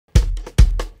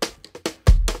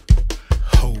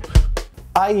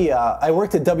I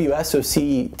worked at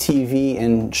WSOC TV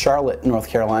in Charlotte, North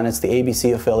Carolina. It's the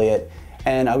ABC affiliate,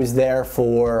 and I was there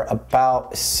for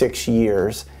about 6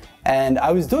 years. And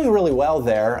I was doing really well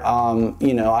there.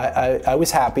 You know, I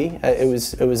was happy. It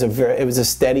was a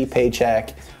steady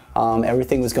paycheck.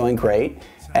 Everything was going great,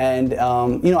 and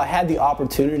you know, I had the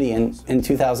opportunity in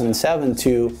 2007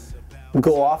 to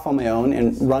go off on my own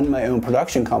and run my own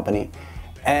production company.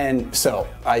 And so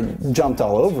I jumped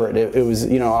all over it. It was,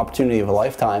 you know, an opportunity of a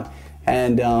lifetime,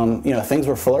 and you know, things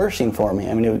were flourishing for me.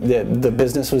 I mean, the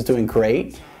business was doing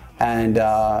great, and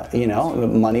you know, the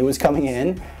money was coming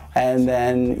in, and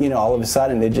then, you know, all of a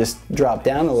sudden it just dropped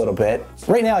down a little bit.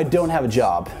 Right now, I don't have a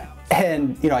job,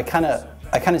 and you know, I kind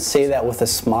of say that with a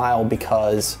smile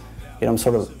because, you know, I'm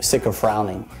sort of sick of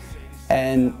frowning,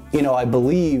 and you know, I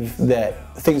believe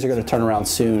that things are going to turn around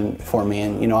soon for me,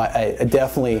 and you know, I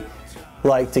definitely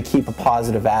like to keep a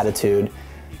positive attitude,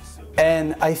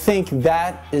 and I think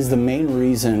that is the main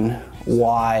reason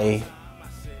why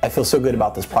I feel so good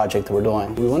about this project that we're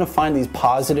doing. We want to find these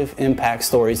positive impact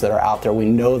stories that are out there. We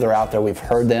know they're out there, we've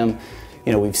heard them,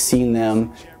 you know, we've seen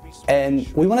them,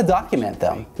 and we want to document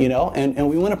them, you know, and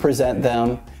we want to present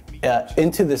them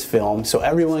into this film so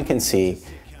everyone can see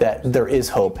that there is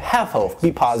hope. Have hope,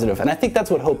 be positive, and I think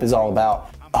that's what hope is all about.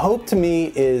 Hope to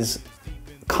me is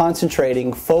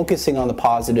concentrating, focusing on the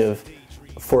positive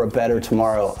for a better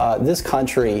tomorrow. This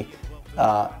country,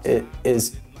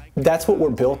 that's what we're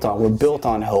built on. We're built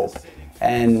on hope,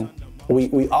 and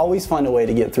we always find a way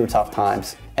to get through tough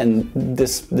times, and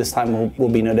this time will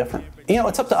be no different. You know,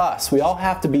 it's up to us. We all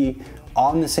have to be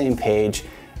on the same page,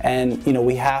 and you know,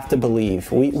 we have to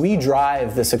believe. We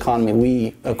drive this economy.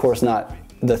 We, of course, not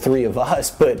the three of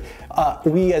us, but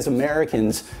we as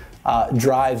Americans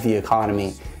drive the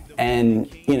economy.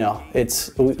 And you know,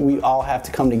 we all have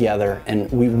to come together,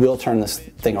 and we will turn this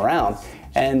thing around.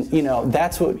 And you know,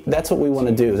 that's what we want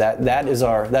to do. That is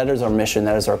our mission.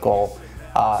 That is our goal,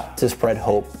 to spread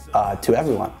hope to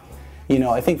everyone. You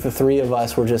know, I think the three of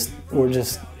us we're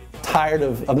just tired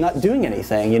of not doing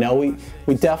anything. You know,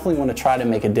 we definitely want to try to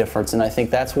make a difference, and I think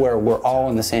that's where we're all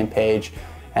on the same page.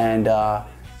 And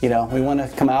you know, we want to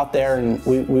come out there, and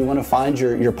we want to find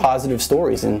your positive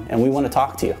stories, and we want to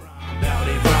talk to you.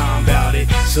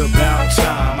 It's about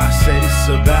time. I said it's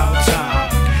about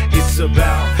time. It's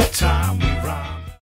about time.